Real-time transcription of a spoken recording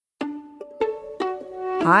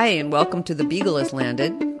Hi, and welcome to The Beagle has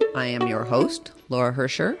Landed. I am your host, Laura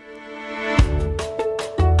Hersher.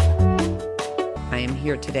 I am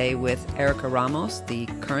here today with Erica Ramos, the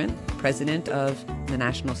current president of the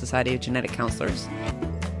National Society of Genetic Counselors.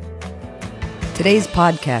 Today's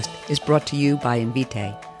podcast is brought to you by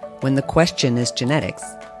Invitae. When the question is genetics,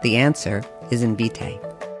 the answer is Invitae.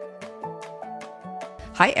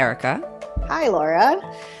 Hi, Erica. Hi, Laura.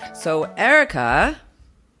 So, Erica,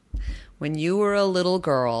 when you were a little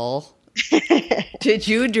girl, did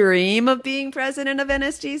you dream of being president of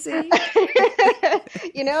NSGC?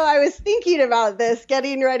 I was thinking about this,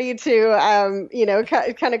 getting ready to,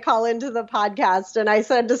 kind of call into the podcast. And I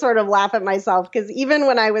said to sort of laugh at myself, because even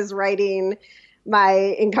when I was writing my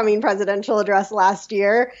incoming presidential address last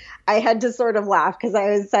year, I had to sort of laugh because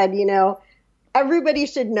I said, everybody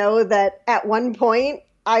should know that at one point,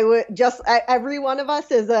 every one of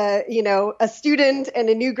us is a student and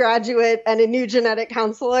a new graduate and a new genetic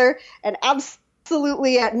counselor. And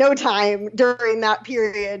absolutely at no time during that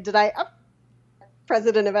period did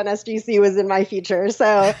president of NSGC was in my future.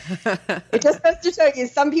 So it just goes to show you,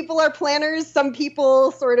 some people are planners, some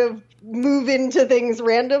people sort of move into things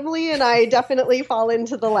randomly, and I definitely fall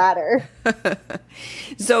into the latter.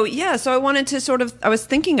 So I wanted to I was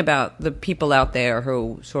thinking about the people out there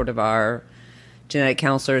who sort of are genetic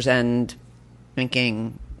counselors and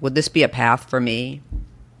thinking, would this be a path for me?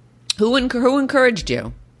 Who encouraged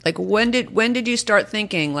you? Like, when did you start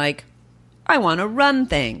thinking, like, I want to run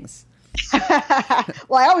things?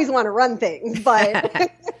 Well, I always want to run things,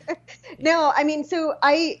 but no, so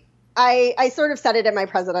I sort of said it in my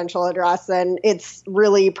presidential address, and it's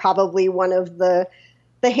really probably one of the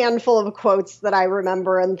handful of quotes that I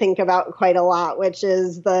remember and think about quite a lot, which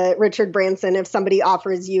is the Richard Branson, if somebody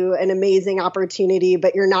offers you an amazing opportunity,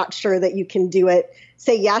 but you're not sure that you can do it,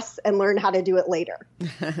 say yes and learn how to do it later.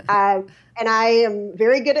 And I am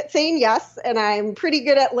very good at saying yes, and I'm pretty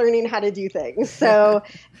good at learning how to do things. So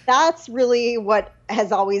that's really what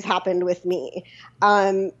has always happened with me.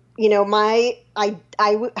 I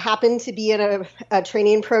happened to be in a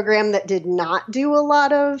training program that did not do a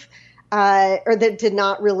lot of or that did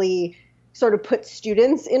not really sort of put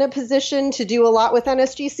students in a position to do a lot with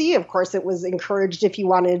NSGC. Of course, it was encouraged if you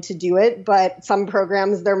wanted to do it, but some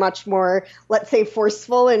programs, they're much more, let's say,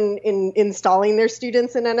 forceful in installing their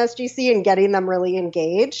students in NSGC and getting them really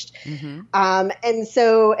engaged. Mm-hmm.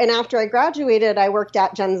 And after I graduated, I worked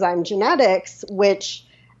at Genzyme Genetics, which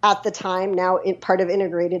at the time, now part of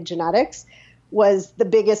Integrated Genetics, was the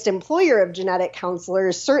biggest employer of genetic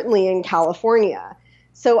counselors, certainly in California.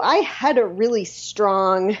 So I had a really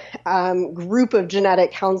strong group of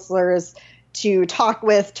genetic counselors to talk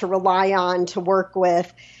with, to rely on, to work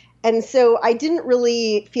with. And so I didn't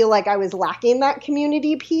really feel like I was lacking that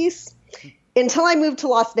community piece until I moved to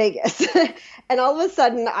Las Vegas. And all of a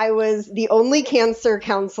sudden, I was the only cancer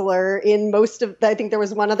counselor in I think there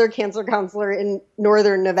was one other cancer counselor in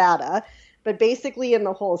Northern Nevada, but basically in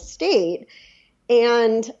the whole state.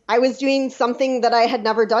 And I was doing something that I had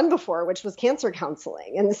never done before, which was cancer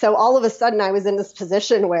counseling. And so all of a sudden I was in this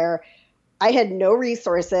position where I had no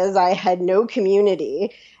resources, I had no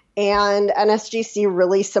community, and NSGC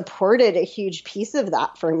really supported a huge piece of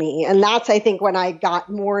that for me. And that's, I think, when I got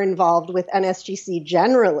more involved with NSGC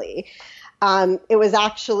generally. It was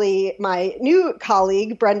actually my new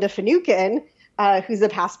colleague, Brenda Finucane, who's a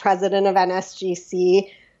past president of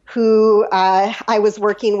NSGC, who I was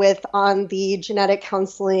working with on the Genetic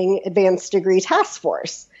Counseling Advanced Degree Task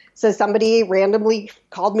Force. So somebody randomly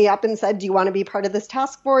called me up and said, do you want to be part of this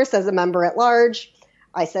task force as a member at large?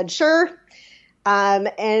 I said, sure.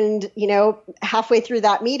 And halfway through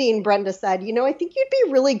that meeting, Brenda said, I think you'd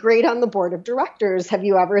be really great on the board of directors. Have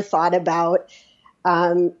you ever thought about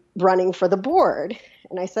running for the board?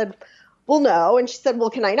 And I said, well, no. And she said, well,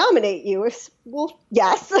 can I nominate you? I said, well,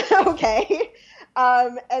 yes. Okay.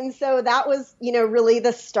 And so that was, really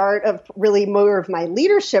the start of really more of my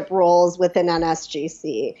leadership roles within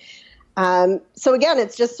NSGC. So again,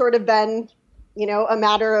 it's just sort of been, a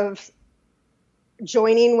matter of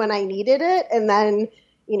joining when I needed it, and then,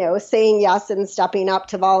 saying yes and stepping up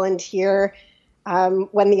to volunteer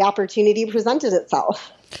when the opportunity presented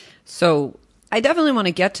itself. So I definitely want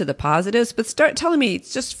to get to the positives, but start telling me,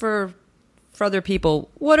 just for other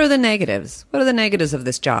people, what are the negatives? What are the negatives of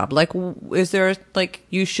this job? Like, is there, like,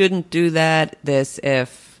 you shouldn't do that, does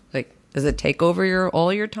it take over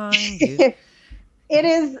all your time? It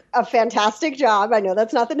is a fantastic job. I know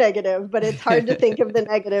that's not the negative, but it's hard to think of the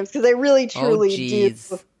negatives because I really, truly do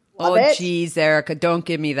Love Oh, it. geez, Erica, don't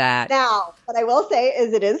give me that. Now, what I will say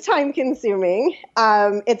is it is time consuming.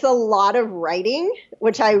 It's a lot of writing,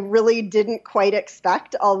 which I really didn't quite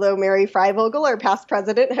expect, although Mary Freivogel, our past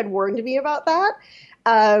president, had warned me about that.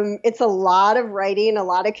 It's a lot of writing, a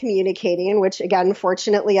lot of communicating, which again,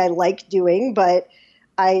 fortunately, I like doing, but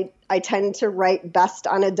I tend to write best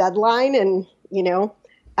on a deadline and,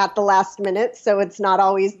 at the last minute. So it's not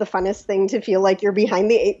always the funnest thing to feel like you're behind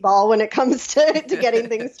the eight ball when it comes to getting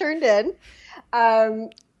things turned in.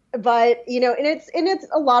 But, and it's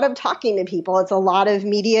a lot of talking to people. It's a lot of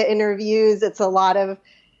media interviews. It's a lot of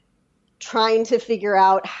trying to figure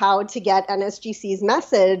out how to get NSGC's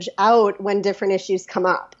message out when different issues come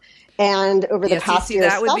up. And over the past year,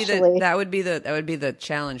 especially, that would be the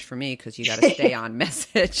challenge for me, because you got to stay on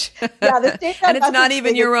message. Yeah, and it's not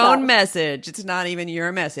even your own message. It's not even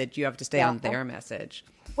your message. You have to stay on their message.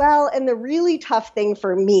 Well, and the really tough thing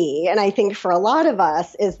for me, and I think for a lot of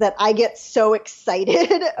us, is that I get so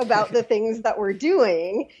excited about the things that we're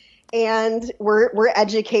doing, and we're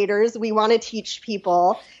educators. We want to teach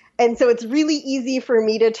people. And so it's really easy for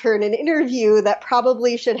me to turn an interview that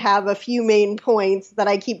probably should have a few main points that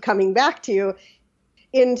I keep coming back to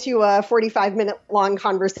into a 45-minute long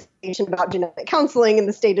conversation about genetic counseling and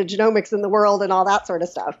the state of genomics in the world and all that sort of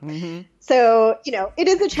stuff. Mm-hmm. So, it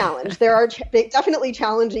is a challenge. There are definitely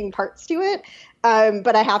challenging parts to it.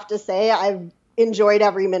 But I have to say I've enjoyed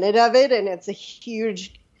every minute of it. And it's a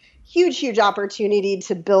huge, huge, huge opportunity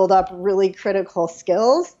to build up really critical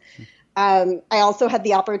skills. I also had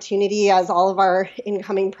the opportunity, as all of our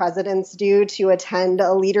incoming presidents do, to attend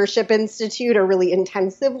a leadership institute, a really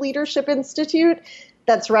intensive leadership institute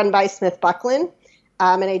that's run by Smith Buckland.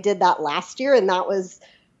 And I did that last year, and that was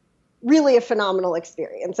really a phenomenal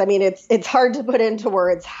experience. I mean, it's hard to put into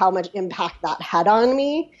words how much impact that had on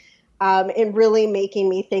me, in really making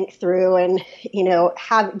me think through and,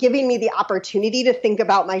 giving me the opportunity to think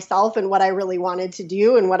about myself and what I really wanted to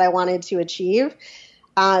do and what I wanted to achieve.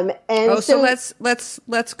 So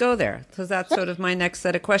let's go there, because that's sort of my next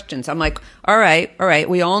set of questions. I'm like, all right.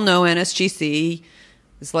 We all know NSGC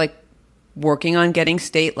is like working on getting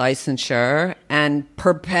state licensure, and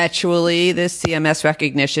perpetually this CMS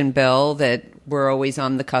recognition bill that we're always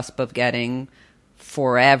on the cusp of getting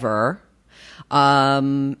forever.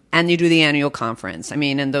 And you do the annual conference. I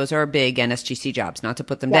mean, and those are big NSGC jobs, not to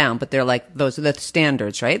put them down, but they're like, those are the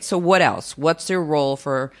standards, right? So what else? What's your role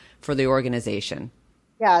for the organization?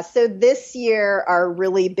 Yeah, so this year, our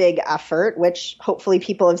really big effort, which hopefully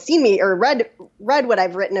people have seen me or read what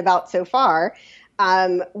I've written about so far,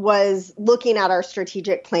 was looking at our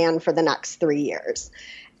strategic plan for the next 3 years.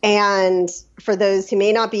 And for those who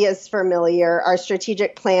may not be as familiar, our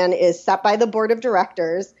strategic plan is set by the board of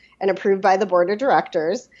directors and approved by the board of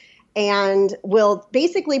directors, and will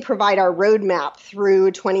basically provide our roadmap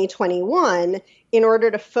through 2021 in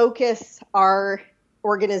order to focus our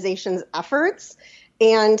organization's efforts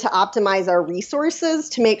and to optimize our resources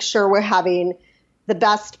to make sure we're having the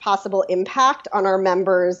best possible impact on our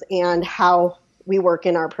members and how we work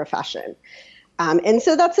in our profession. And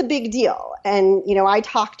so that's a big deal. And, I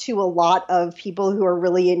talk to a lot of people who are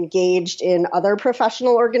really engaged in other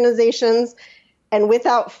professional organizations, and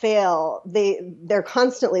without fail, they're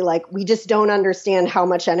constantly like, we just don't understand how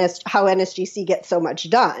NSGC gets so much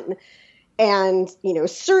done. And,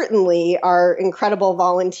 certainly our incredible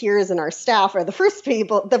volunteers and our staff are the first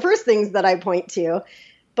things that I point to.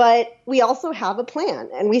 But we also have a plan,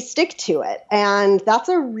 and we stick to it. And that's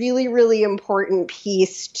a really, really important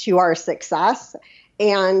piece to our success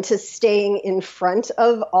and to staying in front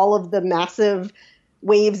of all of the massive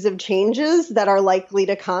waves of changes that are likely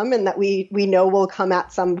to come and that we know will come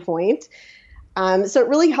at some point. So it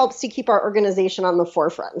really helps to keep our organization on the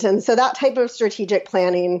forefront. And so that type of strategic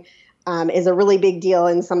planning is a really big deal,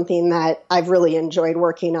 and something that I've really enjoyed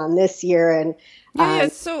working on this year. And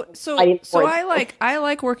So I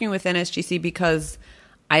like working with NSGC because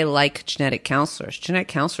I like genetic counselors. Genetic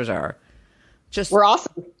counselors are we're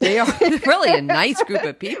awesome. They are really a nice group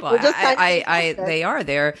of people. They are.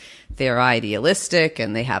 They're idealistic,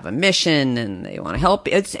 and they have a mission, and they want to help.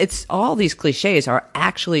 It's all these cliches are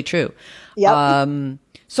actually true. Yep.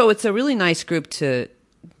 So it's a really nice group to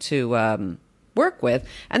work with.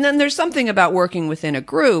 And then there's something about working within a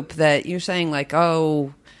group that you're saying like,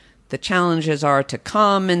 oh, the challenges are to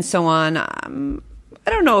come and so on. I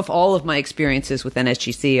don't know if all of my experiences with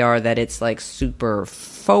NSGC are that it's like super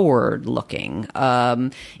forward looking.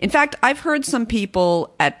 In fact, I've heard some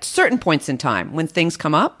people at certain points in time when things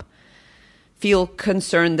come up feel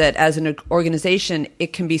concerned that as an organization,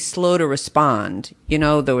 it can be slow to respond.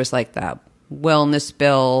 There was like that wellness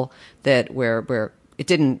bill that where it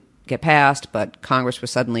didn't get passed, but Congress was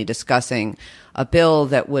suddenly discussing a bill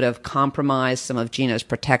that would have compromised some of Gina's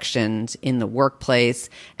protections in the workplace.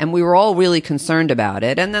 And we were all really concerned about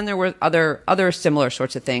it. And then there were other similar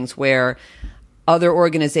sorts of things where other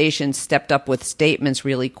organizations stepped up with statements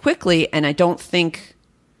really quickly. And I don't think,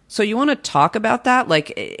 so you want to talk about that?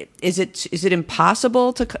 Like, is it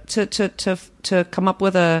impossible to come up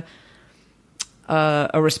with a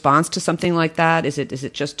response to something like that? Is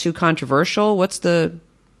it just too controversial?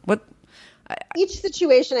 Each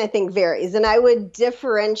situation, I think, varies, and I would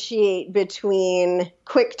differentiate between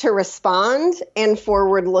quick to respond and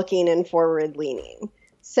forward-looking and forward-leaning.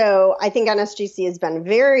 So I think NSGC has been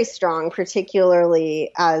very strong,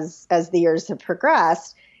 particularly as the years have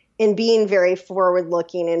progressed, in being very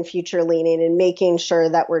forward-looking and future-leaning and making sure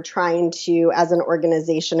that we're trying to, as an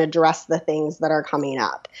organization, address the things that are coming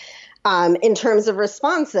up. In terms of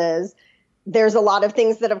responses, there's a lot of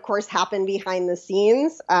things that, of course, happen behind the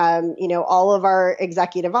scenes. All of our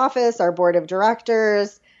executive office, our board of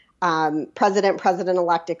directors,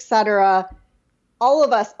 president-elect, et cetera, all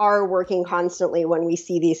of us are working constantly when we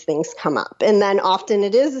see these things come up. And then often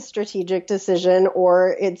it is a strategic decision,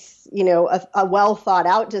 or it's, a well thought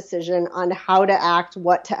out decision on how to act,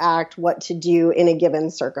 what to do in a given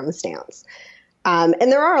circumstance. And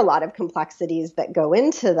there are a lot of complexities that go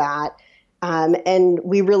into that. And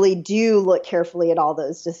we really do look carefully at all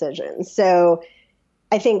those decisions. So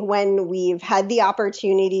I think when we've had the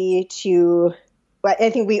opportunity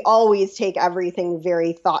I think we always take everything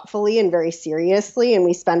very thoughtfully and very seriously, and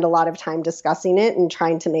we spend a lot of time discussing it and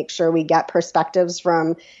trying to make sure we get perspectives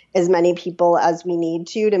from as many people as we need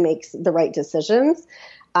to make the right decisions.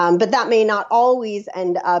 But that may not always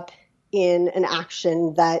end up in an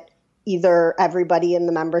action that either everybody in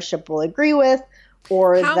the membership will agree with,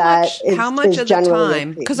 or how much of the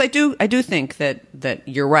time, because I do think that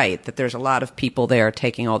you're right, that there's a lot of people there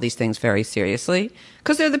taking all these things very seriously,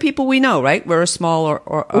 because they're the people we know, right? We're a small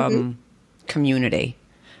community,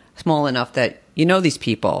 small enough that you know these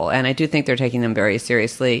people, and I do think they're taking them very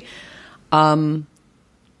seriously. How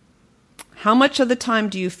much of the time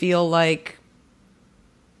do you feel like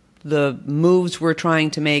the moves we're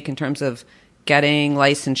trying to make in terms of getting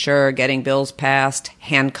licensure, getting bills passed,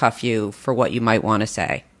 handcuff you for what you might want to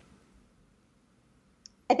say?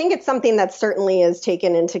 I think it's something that certainly is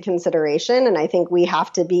taken into consideration, and I think we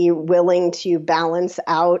have to be willing to balance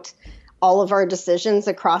out all of our decisions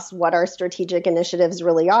across what our strategic initiatives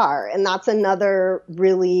really are. And that's another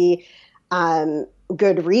really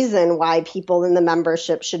good reason why people in the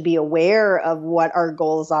membership should be aware of what our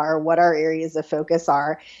goals are, what our areas of focus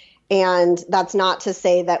are. And that's not to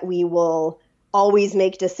say that we will always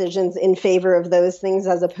make decisions in favor of those things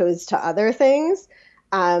as opposed to other things.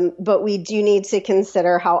 But we do need to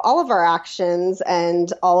consider how all of our actions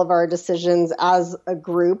and all of our decisions as a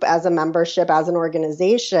group, as a membership, as an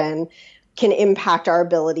organization can impact our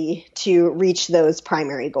ability to reach those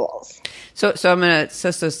primary goals. So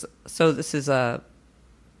this is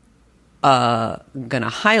going to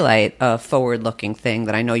highlight a forward-looking thing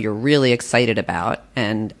that I know you're really excited about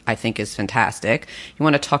and I think is fantastic. You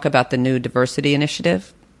want to talk about the new diversity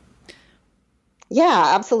initiative?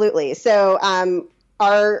 Yeah, absolutely. So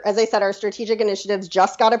as I said, our strategic initiatives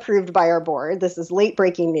just got approved by our board. This is late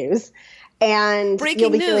breaking news. And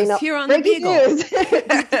breaking news here on the Beagle.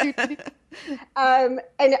 And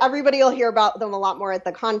everybody will hear about them a lot more at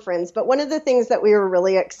the conference. But one of the things that we were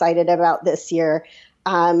really excited about this year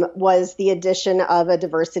was the addition of a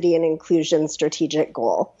diversity and inclusion strategic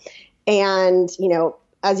goal. And,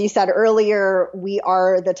 as you said earlier, we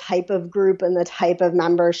are the type of group and the type of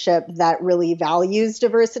membership that really values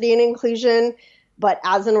diversity and inclusion. But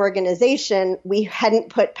as an organization, we hadn't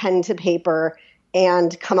put pen to paper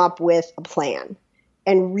and come up with a plan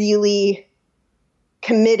and really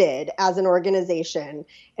committed as an organization.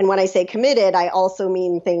 And when I say committed, I also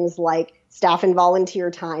mean things like staff and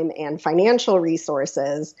volunteer time and financial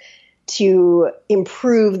resources to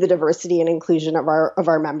improve the diversity and inclusion of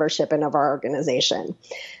our membership and of our organization.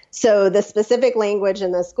 So the specific language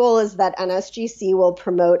in this goal is that NSGC will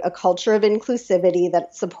promote a culture of inclusivity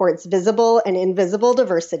that supports visible and invisible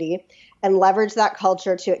diversity and leverage that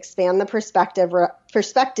culture to expand the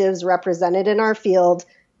perspectives represented in our field,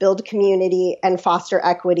 build community, and foster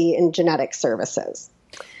equity in genetic services.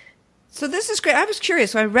 So this is great. I was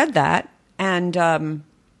curious. So I read that, and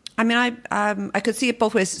I could see it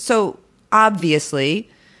both ways. So obviously,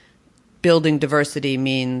 building diversity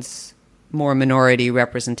means more minority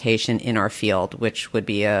representation in our field, which would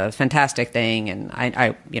be a fantastic thing. And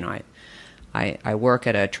I work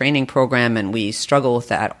at a training program, and we struggle with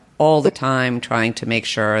that all the time, trying to make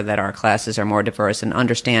sure that our classes are more diverse and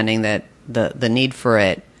understanding that the need for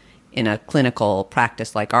it in a clinical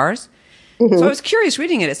practice like ours. So I was curious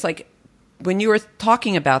reading it. It's like, when you were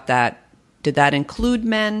talking about that, did that include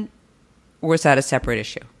men, or was that a separate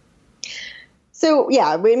issue? So, yeah,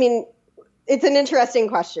 I mean, it's an interesting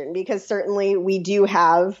question because certainly we do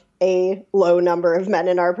have a low number of men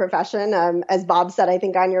in our profession. As Bob said, I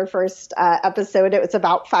think on your first episode, it was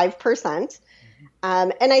about 5%.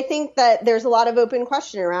 And I think that there's a lot of open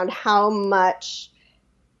question around how much,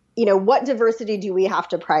 what diversity do we have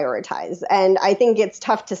to prioritize? And I think it's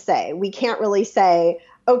tough to say. We can't really say,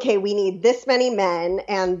 okay, we need this many men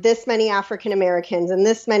and this many African Americans and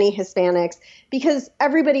this many Hispanics, because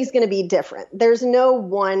everybody's going to be different. There's no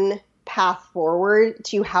one path forward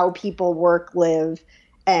to how people work, live,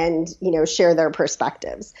 and, share their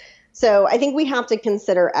perspectives. So I think we have to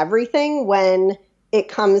consider everything when it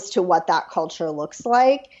comes to what that culture looks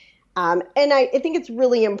like. And I think it's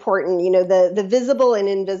really important, the visible and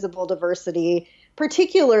invisible diversity,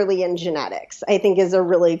 particularly in genetics, I think is a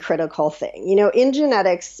really critical thing. In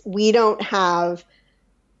genetics, we don't have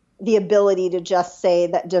the ability to just say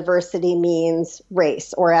that diversity means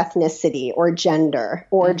race or ethnicity or gender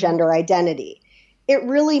or gender identity. It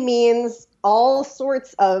really means all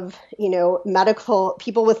sorts of,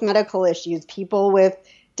 people with medical issues, people with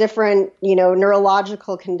different,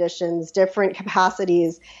 neurological conditions, different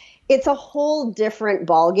capacities. It's a whole different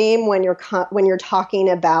ballgame when you're talking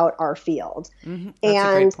about our field. That's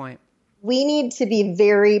a great point. We need to be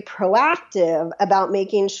very proactive about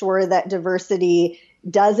making sure that diversity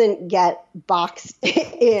doesn't get boxed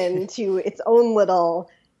into its own little,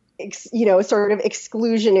 sort of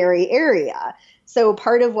exclusionary area. So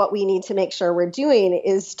part of what we need to make sure we're doing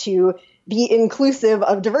is to be inclusive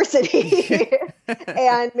of diversity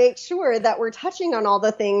and make sure that we're touching on all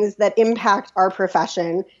the things that impact our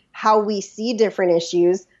profession, how we see different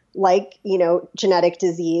issues like, genetic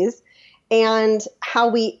disease, and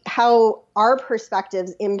how our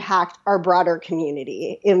perspectives impact our broader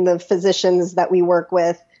community in the physicians that we work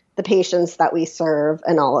with, the patients that we serve,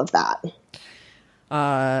 and all of that.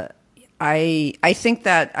 I think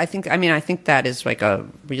that is like a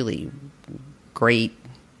really great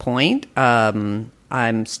point. I don't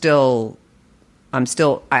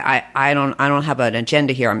have an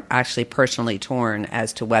agenda here. I'm actually personally torn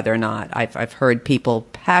as to whether or not I've heard people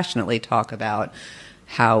passionately talk about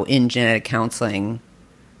how in genetic counseling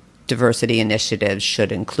diversity initiatives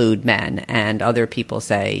should include men, and other people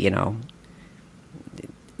say,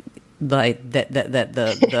 like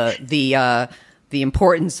that the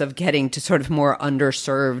importance of getting to sort of more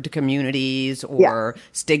underserved communities or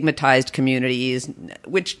stigmatized communities,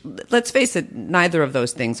 which, let's face it, neither of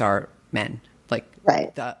those things are men.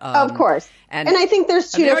 Right. Of course. And I think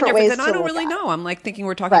there's two different ways to look at it. And I don't really know. I'm like thinking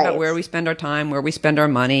we're talking about where we spend our time, where we spend our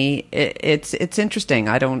money. It's interesting.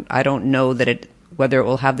 I don't know that whether it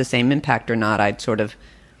will have the same impact or not. I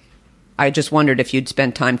just wondered if you'd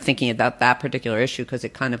spend time thinking about that particular issue, because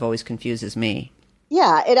it kind of always confuses me.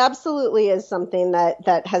 Yeah, it absolutely is something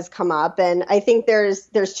that has come up. And I think there's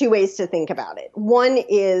two ways to think about it. One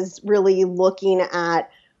is really looking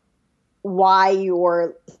at why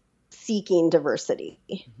you're seeking diversity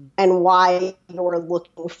and why you're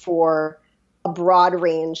looking for a broad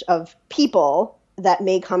range of people that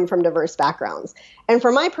may come from diverse backgrounds. And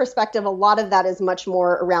from my perspective, a lot of that is much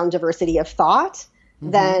more around diversity of thought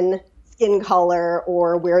than skin color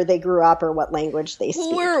or where they grew up or what language they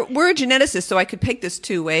speak. Well, we're geneticists, so I could pick this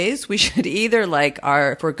two ways. We should either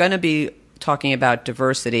if we're going to be talking about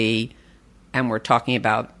diversity and we're talking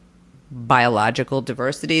about biological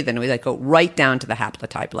diversity, then we go right down to the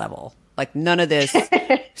haplotype level. None of this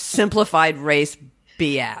simplified race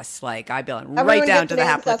BS. I'd be right down to the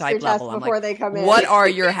haplotype level. I'm like, they come in. What are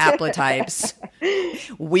your haplotypes?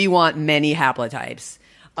 We want many haplotypes.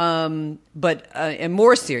 But and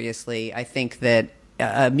more seriously, I think that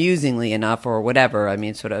amusingly enough, or whatever,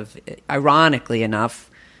 sort of ironically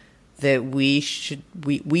enough, that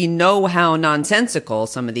we know how nonsensical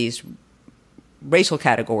some of these racial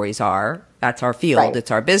categories are. That's our field. Right.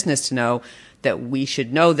 It's our business to know that we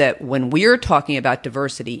should know that when we're talking about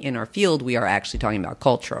diversity in our field, we are actually talking about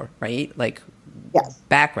culture, right?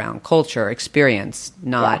 Background, culture, experience,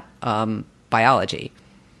 not biology.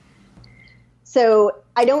 So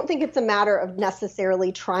I don't think it's a matter of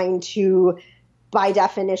necessarily trying to, by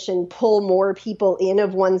definition, pull more people in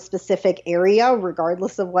of one specific area,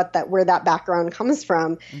 regardless of where that background comes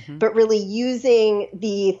from, but really using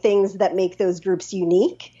the things that make those groups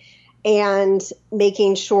unique and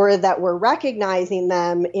making sure that we're recognizing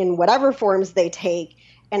them in whatever forms they take.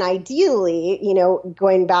 And ideally,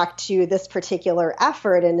 going back to this particular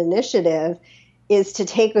effort and initiative, is to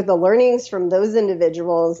take the learnings from those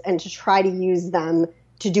individuals and to try to use them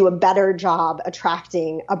to do a better job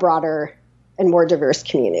attracting a broader and more diverse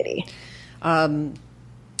community. That's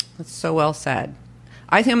so well said.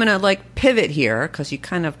 I think I'm going to pivot here because you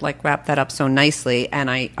kind of wrap that up so nicely. And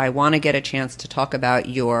I want to get a chance to talk about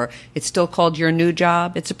it's still called your new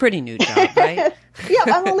job. It's a pretty new job, right? Yeah,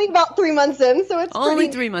 I'm only about 3 months in, so it's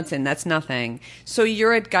only 3 months in. That's nothing. So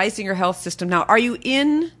you're at Geisinger Health System now. Are you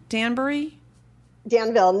in Danbury?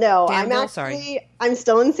 Danville, no. Sorry. I'm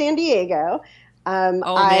still in San Diego.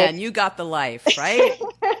 Man, you got the life, right?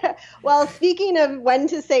 Well, speaking of when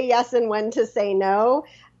to say yes and when to say no,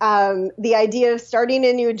 the idea of starting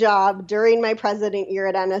a new job during my president year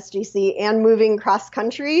at NSGC and moving cross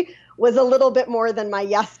country was a little bit more than my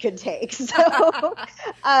yes could take. So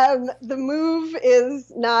the move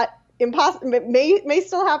is not impossible. It may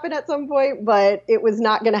still happen at some point, but it was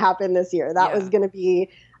not going to happen this year. That was going to be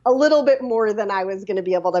a little bit more than I was going to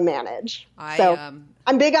be able to manage.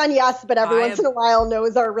 I'm big on yes, but every once in a while,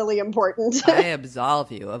 no's are really important. I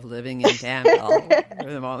absolve you of living in Danville for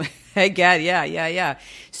the moment. I get, yeah.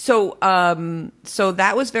 So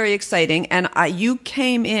that was very exciting, and you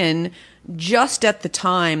came in just at the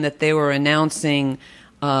time that they were announcing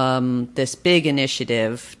this big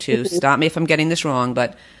initiative to stop me if I'm getting this wrong,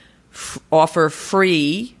 but offer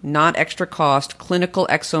free, not extra cost, clinical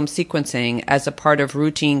exome sequencing as a part of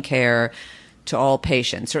routine care to all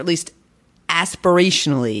patients, or at least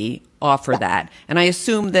aspirationally offer that. And I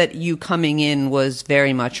assume that you coming in was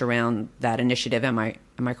very much around that initiative. Am I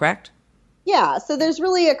correct? Yeah, so there's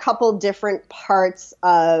really a couple different parts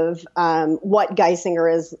of what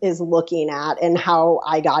Geisinger is looking at and how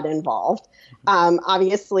I got involved.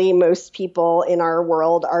 Obviously, most people in our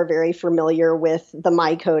world are very familiar with the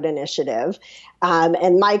MyCode initiative.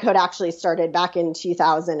 And MyCode actually started back in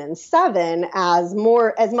 2007 as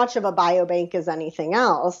much of a biobank as anything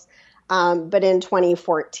else. But in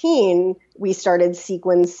 2014, we started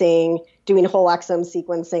doing whole exome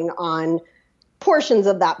sequencing on portions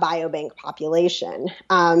of that biobank population.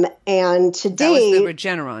 And today, that was the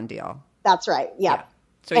Regeneron deal. That's right. Yeah.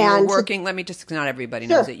 So you were working, let me just, not everybody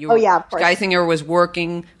knows it. Of course.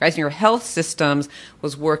 Geisinger Health Systems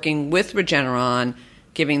was working with Regeneron,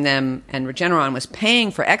 giving them, and Regeneron was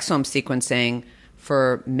paying for exome sequencing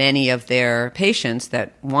for many of their patients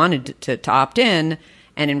that wanted to opt in.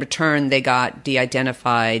 And in return, they got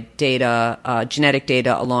de-identified data, genetic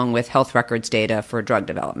data, along with health records data for drug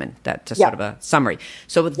development. That's sort of a summary.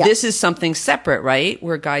 So this is something separate, right?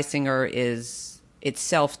 Where Geisinger is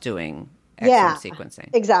itself doing exome sequencing.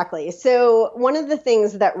 Exactly. So one of the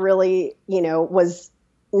things that really, was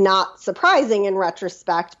not surprising in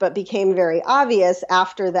retrospect, but became very obvious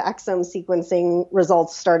after the exome sequencing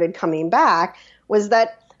results started coming back was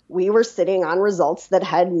that we were sitting on results that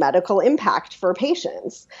had medical impact for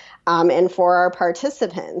patients and for our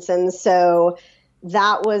participants. And so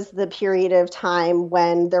that was the period of time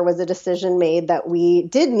when there was a decision made that we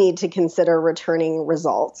did need to consider returning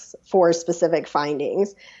results for specific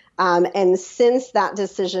findings. And since that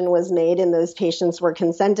decision was made and those patients were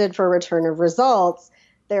consented for return of results,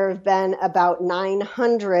 there have been about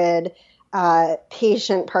 900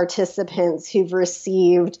 patient participants who've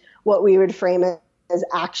received what we would frame as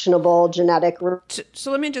actionable genetic.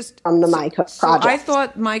 So let me just from the MyCode project. So I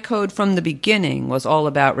thought MyCode from the beginning was all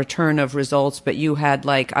about return of results, but you had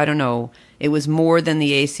I don't know, it was more than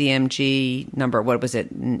the ACMG number. What was it,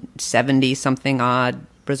 70 something odd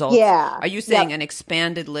results? Yeah. Are you saying an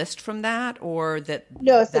expanded list from that, or that?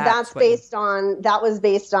 No, so that was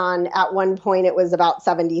based on at one point it was about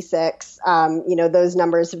 76. Those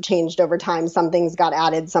numbers have changed over time. Some things got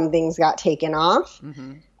added, some things got taken off.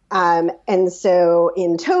 Mm-hmm. And so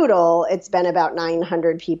in total, it's been about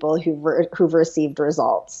 900 people who've received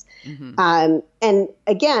results. Mm-hmm. And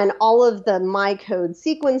again, all of the MyCode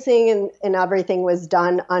sequencing and everything was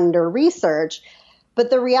done under research. But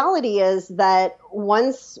the reality is that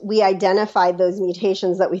once we identified those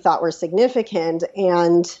mutations that we thought were significant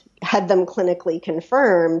and had them clinically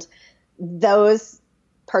confirmed, those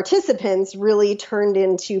participants really turned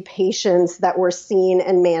into patients that were seen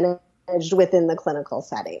and managed within the clinical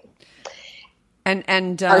setting. And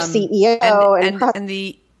our CEO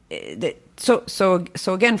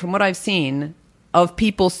so again, from what I've seen of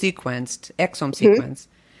people sequenced, exome sequenced,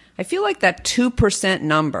 I feel like that 2%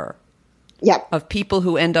 number of people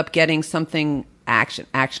who end up getting something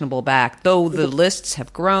actionable back, though the lists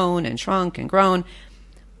have grown and shrunk and grown,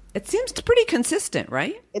 it seems pretty consistent,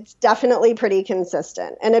 right? It's definitely pretty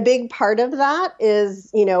consistent. And a big part of that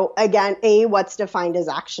is, again, what's defined as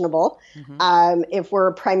actionable. Mm-hmm. If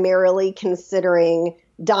we're primarily considering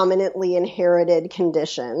dominantly inherited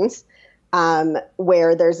conditions,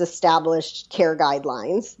 where there's established care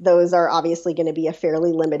guidelines. Those are obviously going to be a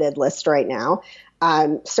fairly limited list right now.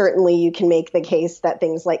 Certainly, you can make the case that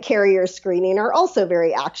things like carrier screening are also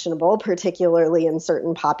very actionable, particularly in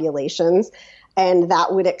certain populations. And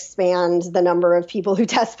that would expand the number of people who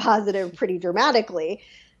test positive pretty dramatically.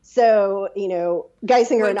 So,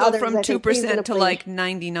 Geisinger and others, from 2% to like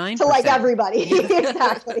 99%. To like everybody.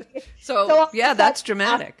 Exactly. So yeah, that's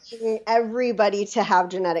dramatic. Asking everybody to have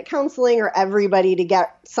genetic counseling or everybody to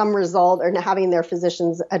get some result or having their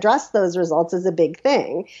physicians address those results is a big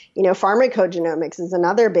thing. Pharmacogenomics is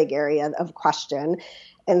another big area of question.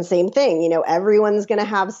 And same thing, everyone's going to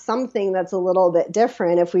have something that's a little bit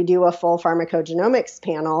different if we do a full pharmacogenomics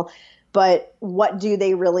panel. But what do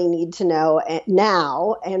they really need to know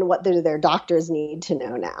now, and what do their doctors need to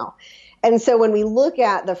know now? And so when we look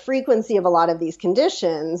at the frequency of a lot of these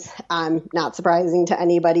conditions, not surprising to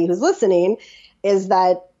anybody who's listening, is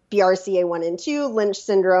that BRCA1 and 2, Lynch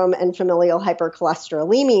syndrome, and familial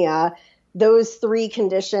hypercholesterolemia, those three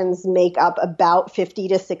conditions make up about 50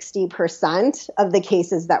 to 60% of the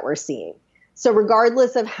cases that we're seeing. So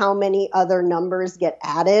regardless of how many other numbers get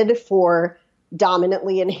added for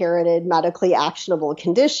dominantly inherited medically actionable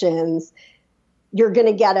conditions, you're going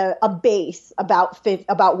to get a base about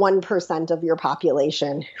 1% of your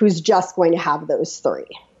population who's just going to have those three.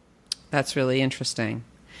 That's really interesting.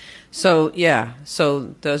 So yeah,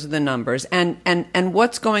 so those are the numbers. And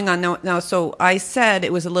what's going on now? So I said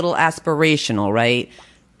it was a little aspirational, right?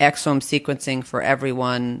 Exome sequencing for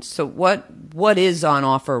everyone. So what is on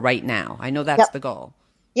offer right now? I know that's the goal.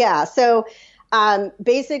 Yeah. So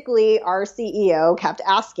basically, our CEO kept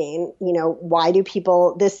asking, why do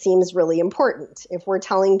people, this seems really important. If we're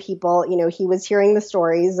telling people, he was hearing the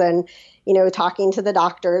stories and, talking to the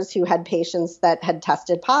doctors who had patients that had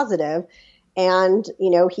tested positive. And,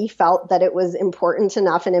 he felt that it was important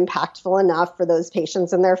enough and impactful enough for those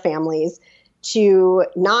patients and their families to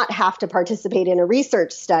not have to participate in a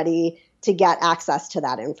research study to get access to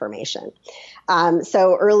that information.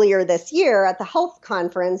 So earlier this year at the health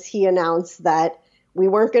conference, he announced that we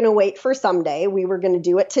weren't going to wait for someday. We were going to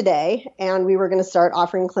do it today, and we were going to start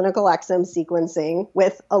offering clinical exome sequencing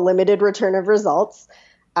with a limited return of results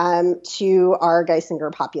to our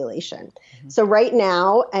Geisinger population. Mm-hmm. So right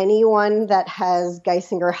now, anyone that has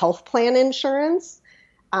Geisinger health plan insurance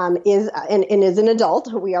is an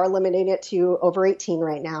adult, we are limiting it to over 18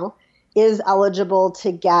 right now, is eligible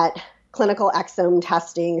to get clinical exome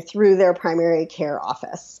testing through their primary care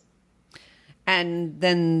office. And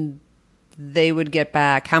then they would get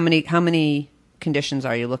back, how many conditions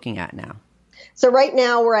are you looking at now? So right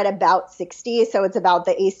now we're at about 60. So it's about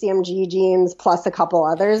the ACMG genes plus a couple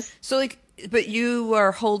others. So but you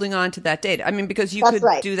are holding on to that data. I mean, because you could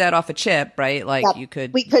do that off a chip, right?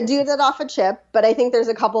 We could do that off a chip, but I think there's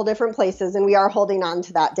a couple different places and we are holding on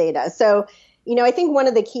to that data. So, I think one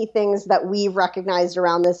of the key things that we've recognized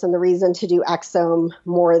around this and the reason to do exome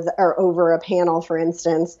more or over a panel, for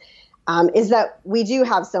instance, is that we do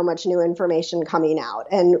have so much new information coming out.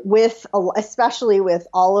 And especially with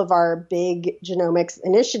all of our big genomics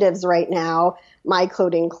initiatives right now, my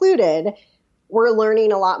code included, we're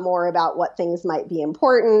learning a lot more about what things might be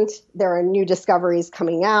important. There are new discoveries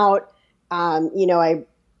coming out.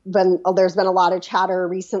 There's been a lot of chatter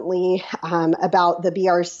recently about the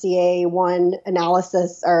BRCA1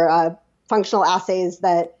 analysis or functional assays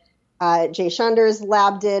that Jay Shunder's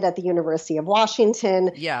lab did at the University of Washington.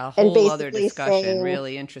 Yeah, a whole other discussion,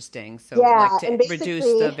 really interesting. So to reduce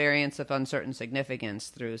the variance of uncertain significance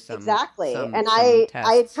through some Exactly. Some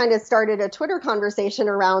I kind of started a Twitter conversation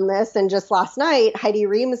around this, and just last night, Heidi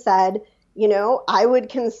Ream said, I would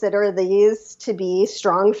consider these to be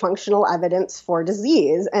strong functional evidence for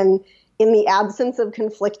disease. And in the absence of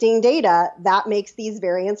conflicting data, that makes these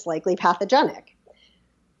variants likely pathogenic.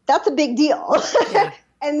 That's a big deal. Yeah.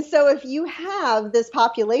 And so if you have this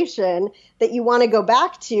population that you want to go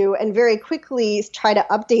back to and very quickly try to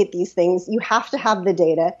update these things, you have to have the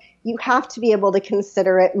data. You have to be able to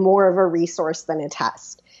consider it more of a resource than a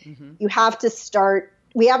test. Mm-hmm. We have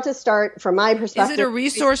to start from my perspective. Is it a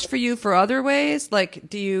resource for you for other ways?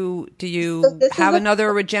 Do you have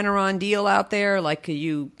another Regeneron deal out there?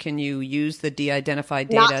 Can you use the de-identified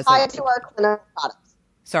data? Not tied to our clinical products.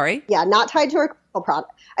 Sorry? Yeah, not tied to our clinical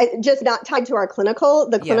product. Just not tied to our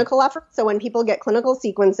clinical effort. So when people get clinical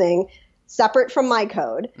sequencing separate from my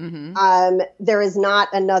code, mm-hmm. There is not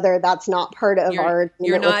another. That's not part of our.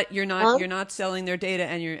 You're not selling their data,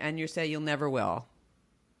 and you say you'll never will.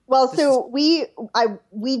 Well, we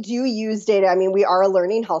do use data. I mean, we are a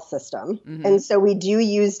learning health system, mm-hmm. and so we do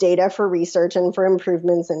use data for research and for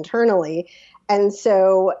improvements internally. And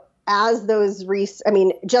so as those,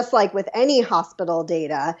 just like with any hospital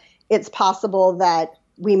data, it's possible that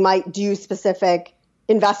we might do specific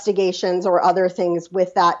investigations or other things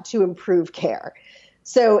with that to improve care.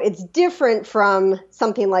 So it's different from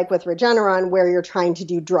something like with Regeneron, where you're trying to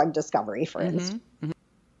do drug discovery, for instance. Mm-hmm.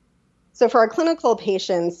 So for our clinical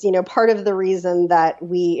patients, part of the reason that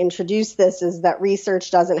we introduce this is that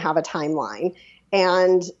research doesn't have a timeline.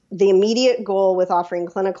 And the immediate goal with offering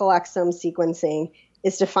clinical exome sequencing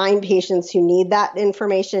is to find patients who need that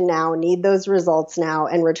information now, need those results now,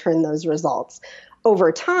 and return those results.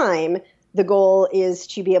 Over time, the goal is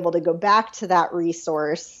to be able to go back to that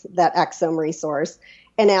resource, that exome resource,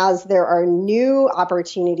 and as there are new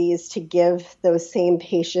opportunities to give those same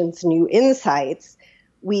patients new insights,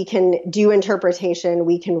 we can do interpretation,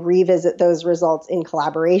 we can revisit those results in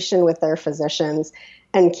collaboration with their physicians,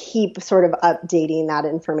 and keep sort of updating that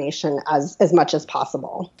information as much as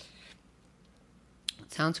possible.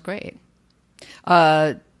 Sounds great.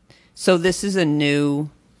 So this is a new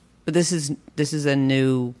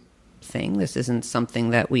thing. This isn't something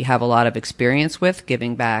that we have a lot of experience with,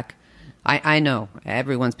 giving back. I know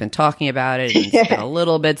everyone's been talking about it, and it's been a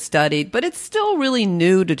little bit studied, but it's still really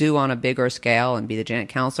new to do on a bigger scale and be the genetic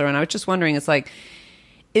counselor. And I was just wondering, it's like,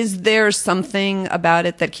 is there something about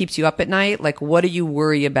it that keeps you up at night? Like, what do you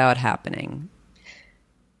worry about happening?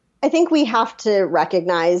 I think we have to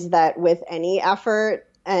recognize that with any effort,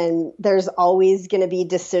 and there's always going to be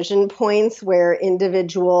decision points where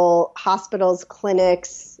individual hospitals,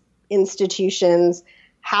 clinics, institutions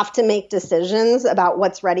have to make decisions about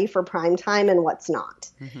what's ready for prime time and what's not.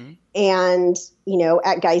 Mm-hmm. And,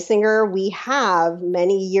 at Geisinger, we have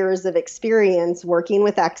many years of experience working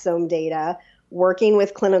with exome data, working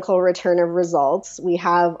with clinical return of results. We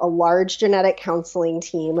have a large genetic counseling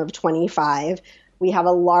team of 25. We have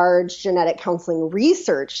a large genetic counseling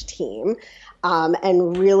research team,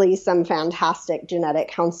 and really some fantastic genetic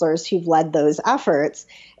counselors who've led those efforts.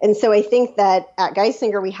 And so I think that at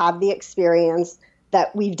Geisinger, we have the experience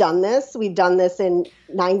that we've done this. We've done this in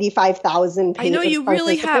 95,000 patients. I know you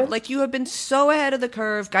really have. Like, you have been so ahead of the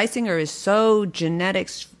curve. Geisinger is so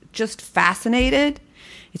genetics, just fascinated.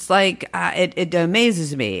 It's like, it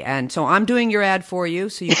amazes me. And so I'm doing your ad for you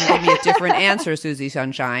so you can give me a different answer, Susie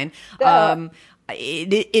Sunshine.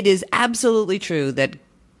 It is absolutely true that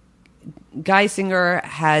Geisinger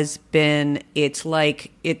has been, it's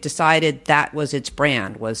like it decided that was its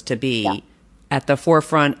brand, was to be at the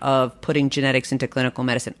forefront of putting genetics into clinical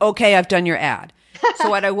medicine. Okay, I've done your ad. So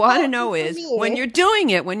what I want to know is, when you're doing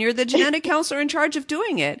it, when you're the genetic counselor in charge of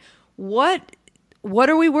doing it, what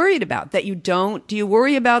are we worried about? That you don't, do you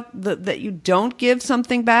worry about that you don't give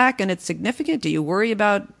something back and it's significant? Do you worry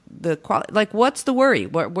about the quality? Like, what's the worry?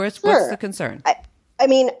 What's the concern? I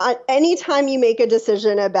mean, anytime you make a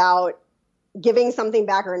decision about giving something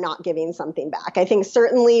back or not giving something back, I think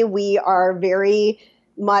certainly we are very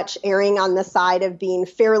much erring on the side of being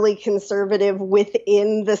fairly conservative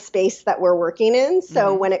within the space that we're working in.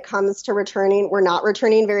 So when it comes to returning, we're not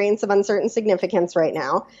returning variants of uncertain significance right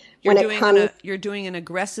now. You're doing an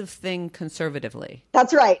aggressive thing conservatively.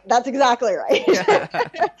 That's right. That's exactly right.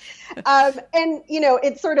 And,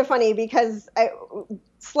 it's sort of funny because,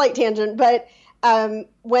 slight tangent, but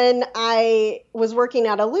when I was working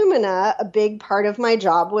at Illumina, a big part of my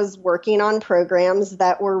job was working on programs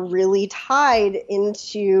that were really tied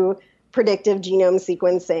into predictive genome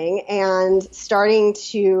sequencing and starting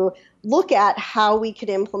to look at how we could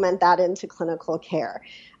implement that into clinical care.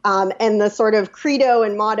 And the sort of credo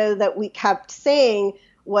and motto that we kept saying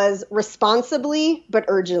was responsibly but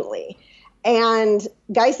urgently. And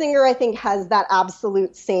Geisinger, I think, has that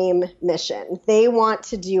absolute same mission. They want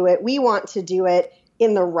to do it. We want to do it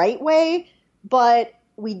in the right way, but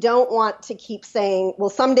we don't want to keep saying, well,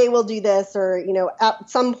 someday we'll do this, or, at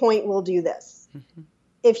some point we'll do this. Mm-hmm.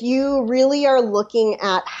 If you really are looking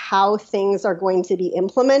at how things are going to be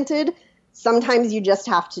implemented, sometimes you just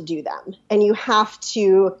have to do them, and you have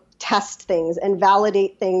to test things and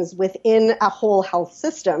validate things within a whole health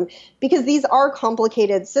system, because these are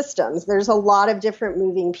complicated systems. There's a lot of different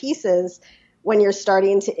moving pieces when you're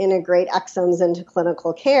starting to integrate exomes into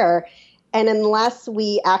clinical care. And unless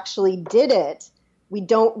we actually did it, we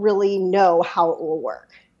don't really know how it will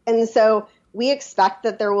work. And so we expect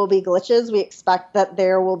that there will be glitches. We expect that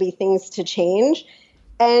there will be things to change.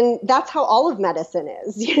 And that's how all of medicine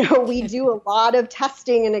is. We do a lot of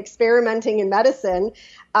testing and experimenting in medicine.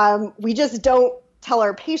 We just don't tell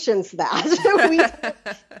our patients that.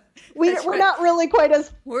 We're not really quite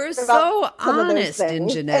as we're so honest in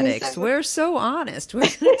genetics. We're so honest. We're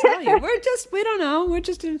going to tell you. We don't know.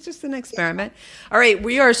 It's just an experiment. All right.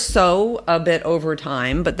 We are so a bit over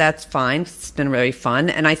time, but that's fine. It's been very fun.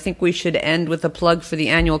 And I think we should end with a plug for the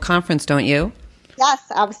annual conference, don't you? Yes,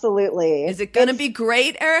 absolutely. Is it going to be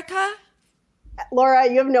great, Erica? Laura,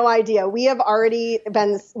 you have no idea. We have already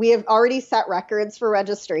set records for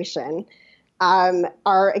registration.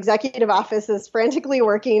 Our executive office is frantically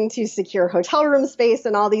working to secure hotel room space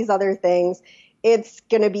and all these other things. It's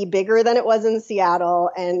going to be bigger than it was in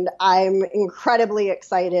Seattle, and I'm incredibly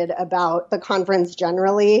excited about the conference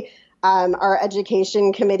generally. Our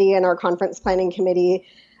education committee and our conference planning committee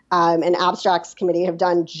and abstracts committee have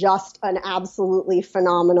done just an absolutely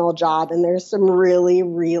phenomenal job, and there's some really,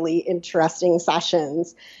 really interesting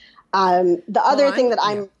sessions. The other thing that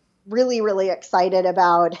I'm really, really excited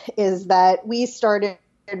about is that we started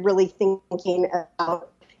really thinking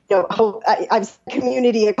about, I've said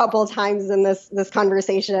community a couple of times in this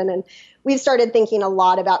conversation, and we've started thinking a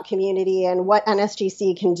lot about community and what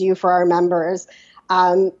NSGC can do for our members.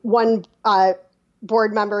 One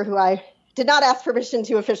board member who I did not ask permission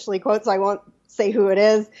to officially quote, so I won't say who it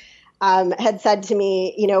is, had said to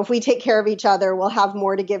me, if we take care of each other, we'll have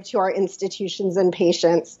more to give to our institutions and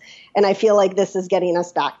patients. And I feel like this is getting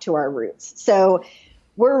us back to our roots. So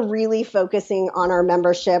we're really focusing on our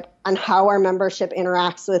membership, on how our membership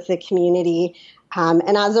interacts with the community.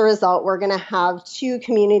 And as a result, we're going to have 2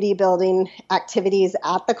 community building activities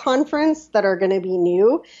at the conference that are going to be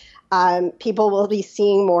new. People will be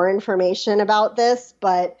seeing more information about this,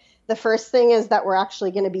 but the first thing is that we're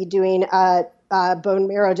actually going to be doing a bone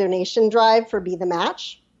marrow donation drive for Be the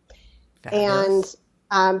Match. Fabulous.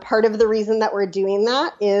 And part of the reason that we're doing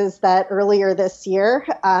that is that earlier this year,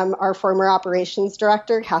 our former operations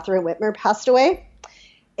director, Catherine Whitmer, passed away.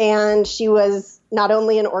 And she was not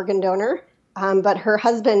only an organ donor, but her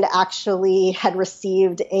husband actually had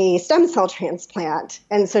received a stem cell transplant.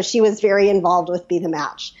 And so she was very involved with Be the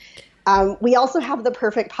Match. We also have the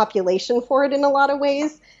perfect population for it in a lot of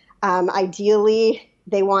ways. Ideally,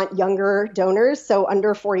 they want younger donors, so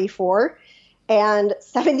under 44. And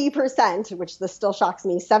 70%, which this still shocks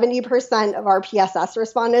me, 70% of our PSS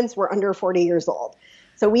respondents were under 40 years old.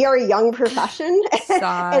 So we are a young profession. And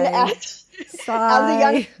as a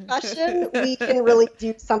young profession, we can really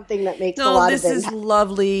do something that makes a lot of impact. This is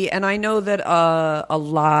lovely. And I know that a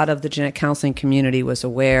lot of the genetic counseling community was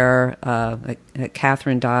aware that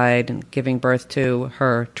Catherine died and giving birth to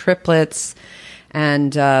her triplets.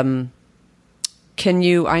 And I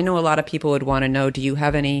know a lot of people would want to know, do you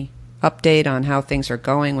have any update on how things are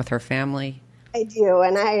going with her family? I do,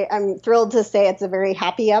 and I'm thrilled to say it's a very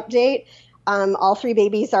happy update. All 3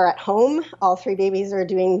 babies are at home. All 3 babies are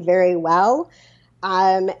doing very well.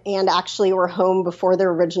 And actually we're home before their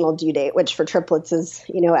original due date, which for triplets is,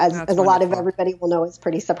 as a lot of everybody will know, is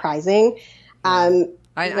pretty surprising. Yeah.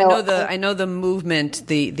 I know the movement,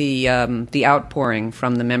 the outpouring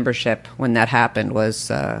from the membership when that happened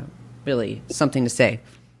was really something to say.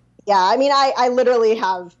 Yeah, I literally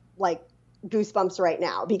have goosebumps right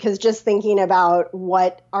now because just thinking about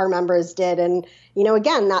what our members did, and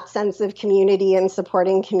again, that sense of community and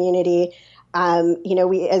supporting community.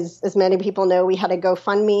 We, as many people know, we had a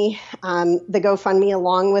GoFundMe. The GoFundMe,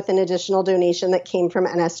 along with an additional donation that came from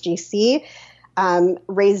NSGC,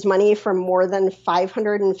 raised money from more than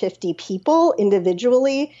 550 people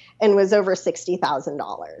individually and was over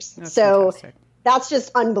 $60,000. So fantastic. That's just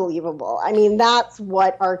unbelievable. That's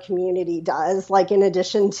what our community does. In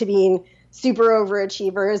addition to being super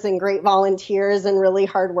overachievers and great volunteers and really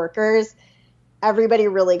hard workers, everybody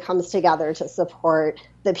really comes together to support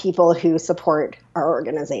the people who support our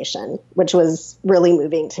organization, which was really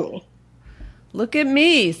moving to me. Look at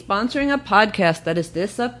me sponsoring a podcast that is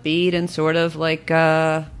this upbeat and sort of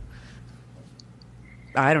I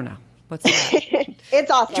don't know. What's that? It's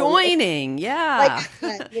awesome. Joining. Yeah.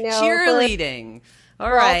 Cheerleading.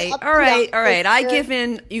 All right. I give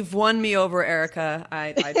in. You've won me over, Erica.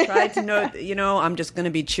 I tried to know, I'm just going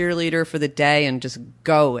to be cheerleader for the day and just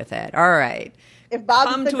go with it. All right. If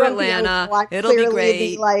Bob's come to Atlanta, it'll be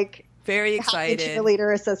great. Very excited.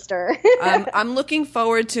 Cheerleader or sister. I'm looking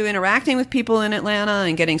forward to interacting with people in Atlanta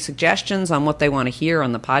and getting suggestions on what they want to hear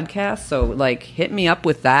on the podcast. So, hit me up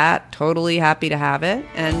with that. Totally happy to have it.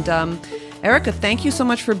 And Erica, thank you so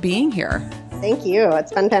much for being here. Thank you.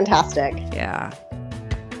 It's been fantastic. Yeah.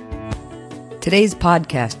 Today's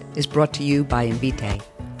podcast is brought to you by Invitae.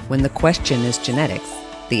 When the question is genetics,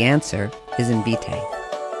 the answer is Invitae.